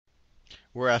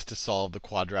we're asked to solve the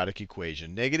quadratic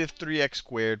equation. Negative 3x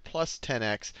squared plus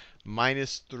 10x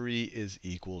minus 3 is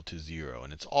equal to 0.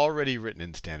 And it's already written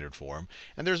in standard form.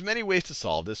 And there's many ways to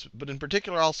solve this, but in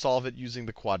particular, I'll solve it using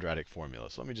the quadratic formula.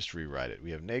 So let me just rewrite it.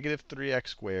 We have negative 3x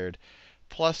squared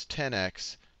plus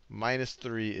 10x minus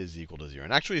 3 is equal to 0.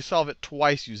 And actually solve it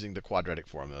twice using the quadratic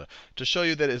formula to show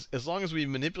you that as long as we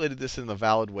manipulated this in the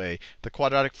valid way, the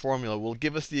quadratic formula will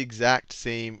give us the exact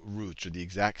same roots or the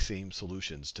exact same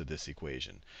solutions to this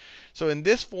equation. So in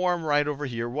this form right over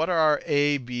here, what are our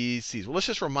a, b, c's? Well, let's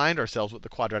just remind ourselves what the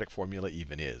quadratic formula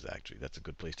even is, actually. That's a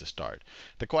good place to start.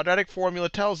 The quadratic formula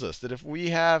tells us that if we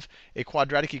have a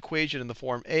quadratic equation in the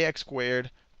form ax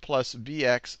squared plus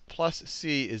bx plus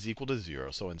c is equal to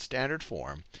 0, so in standard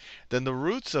form, then the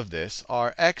roots of this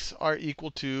are x are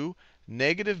equal to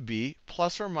negative b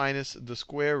plus or minus the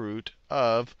square root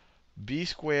of b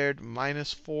squared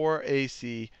minus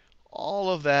 4ac,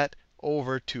 all of that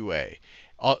over 2a.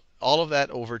 All of that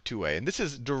over 2a. And this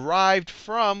is derived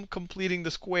from completing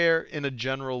the square in a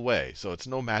general way. So it's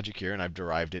no magic here, and I've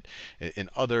derived it in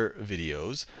other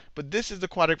videos. But this is the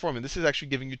quadratic formula. This is actually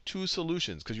giving you two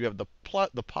solutions, because you have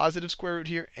the positive square root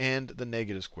here and the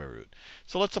negative square root.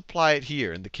 So let's apply it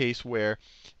here in the case where,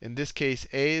 in this case,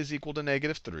 a is equal to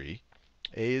negative 3.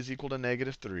 A is equal to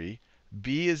negative 3.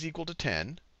 B is equal to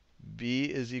 10. B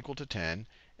is equal to 10.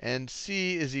 And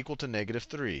c is equal to negative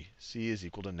 3. C is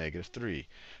equal to negative 3.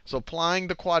 So applying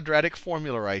the quadratic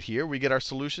formula right here, we get our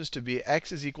solutions to be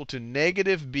x is equal to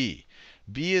negative b.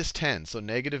 B is 10, so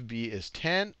negative b is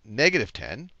negative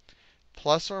 10,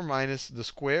 plus or minus the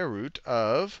square root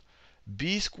of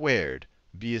b squared.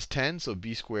 B is 10, so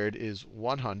b squared is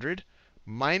 100,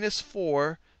 minus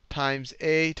 4 times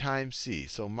a times c.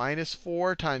 So minus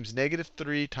 4 times negative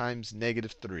 3 times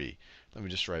negative 3. Let me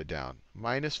just write it down.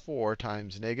 Minus 4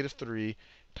 times negative 3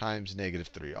 times negative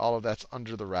 3. All of that's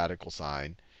under the radical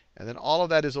sign. And then all of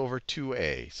that is over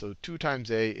 2a. So 2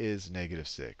 times a is negative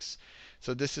 6.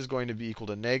 So this is going to be equal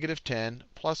to negative 10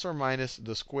 plus or minus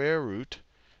the square root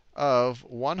of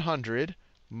 100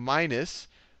 minus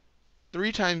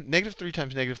negative 3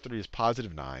 times negative 3 is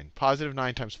positive 9. Positive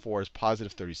 9 times 4 is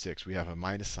positive 36. We have a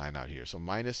minus sign out here. So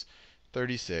minus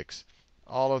 36,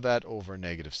 all of that over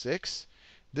negative 6.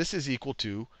 This is equal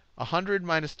to 100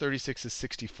 minus 36 is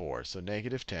 64. So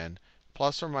negative 10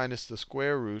 plus or minus the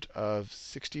square root of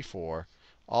 64,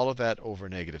 all of that over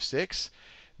negative 6.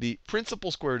 The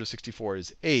principal square root of 64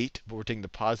 is 8, but we're taking the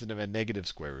positive and negative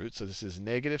square root. So this is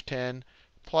negative 10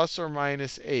 plus or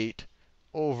minus 8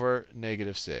 over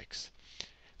negative 6.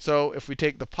 So if we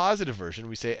take the positive version,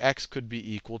 we say x could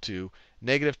be equal to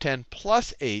negative 10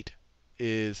 plus 8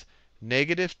 is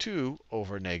negative 2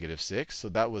 over negative 6. So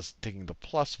that was taking the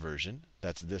plus version.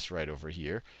 That's this right over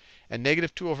here. And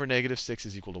negative 2 over negative 6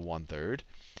 is equal to 1/3.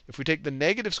 If we take the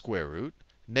negative square root,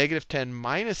 negative 10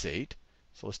 minus 8,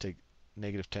 so let's take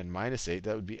negative 10 minus 8,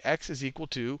 that would be x is equal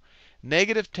to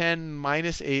negative 10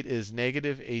 minus 8 is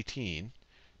negative 18.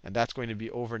 And that's going to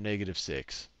be over negative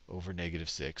 6, over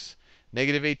negative 6.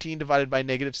 Negative 18 divided by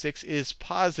negative 6 is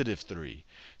positive 3.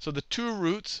 So the two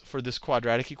roots for this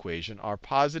quadratic equation are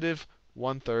positive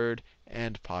 1/3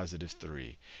 and positive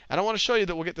 3. And I want to show you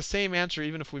that we'll get the same answer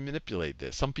even if we manipulate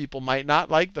this. Some people might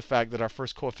not like the fact that our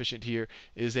first coefficient here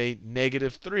is a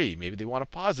negative 3. Maybe they want a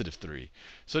positive 3.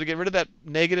 So to get rid of that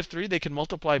negative 3, they can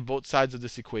multiply both sides of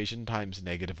this equation times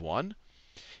negative 1.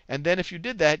 And then if you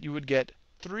did that, you would get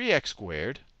 3x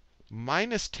squared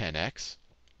minus 10x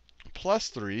plus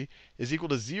 3 is equal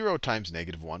to 0 times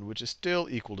negative 1, which is still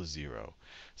equal to 0.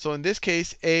 So in this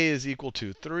case, a is equal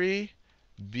to 3,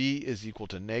 b is equal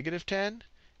to negative 10,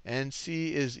 and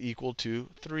c is equal to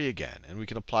 3 again. And we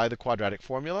can apply the quadratic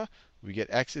formula. We get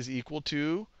x is equal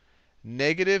to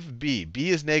negative b. B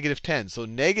is negative 10. So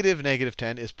negative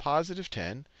 10 is positive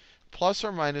 10 plus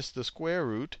or minus the square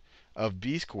root of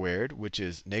b squared, which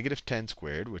is negative 10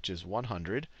 squared, which is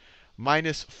 100,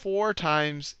 minus 4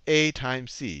 times a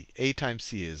times c. A times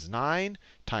c is 9,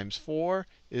 times 4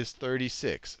 is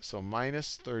 36. So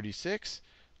minus 36,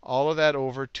 all of that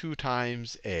over 2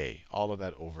 times a, all of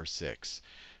that over 6.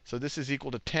 So this is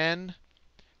equal to 10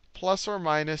 plus or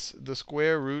minus the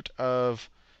square root of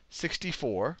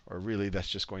 64, or really that's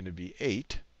just going to be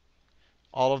 8.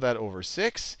 All of that over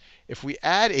 6. If we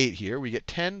add 8 here, we get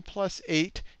 10 plus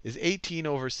 8 is 18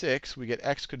 over 6. We get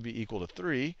x could be equal to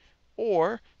 3.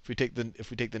 Or if we take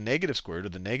the negative square root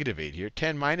of the negative 8 here,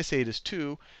 10 minus 8 is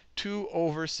 2. 2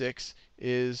 over 6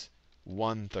 is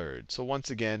 1/3. So once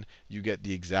again, you get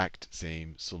the exact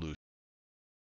same solution.